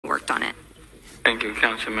on it. Thank you,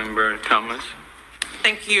 Councilmember Thomas.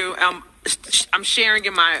 Thank you. I'm sharing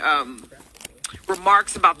in my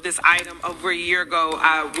remarks about this item. Over a year ago,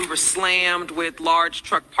 we were slammed with large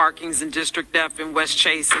truck parkings in District F in West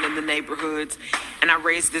Chase and in the neighborhoods. And I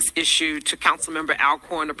raised this issue to Councilmember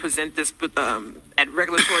Alcorn to present this at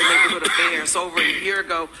Regulatory Neighborhood Affairs. So over a year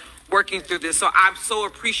ago, working through this. So I'm so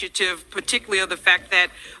appreciative, particularly of the fact that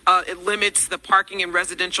it limits the parking in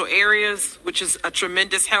residential areas, which is a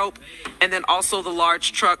tremendous help. And then also the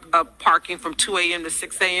large truck parking from 2 a.m. to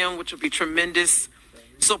 6 a.m., which will be tremendous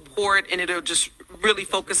support. And it'll just really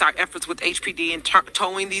focus our efforts with HPD in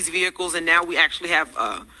towing these vehicles. And now we actually have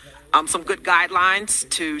some good guidelines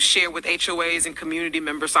to share with HOAs and community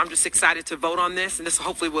members. So I'm just excited to vote on this. And this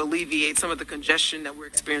hopefully will alleviate some of the congestion that we're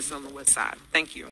experiencing on the west side. Thank you.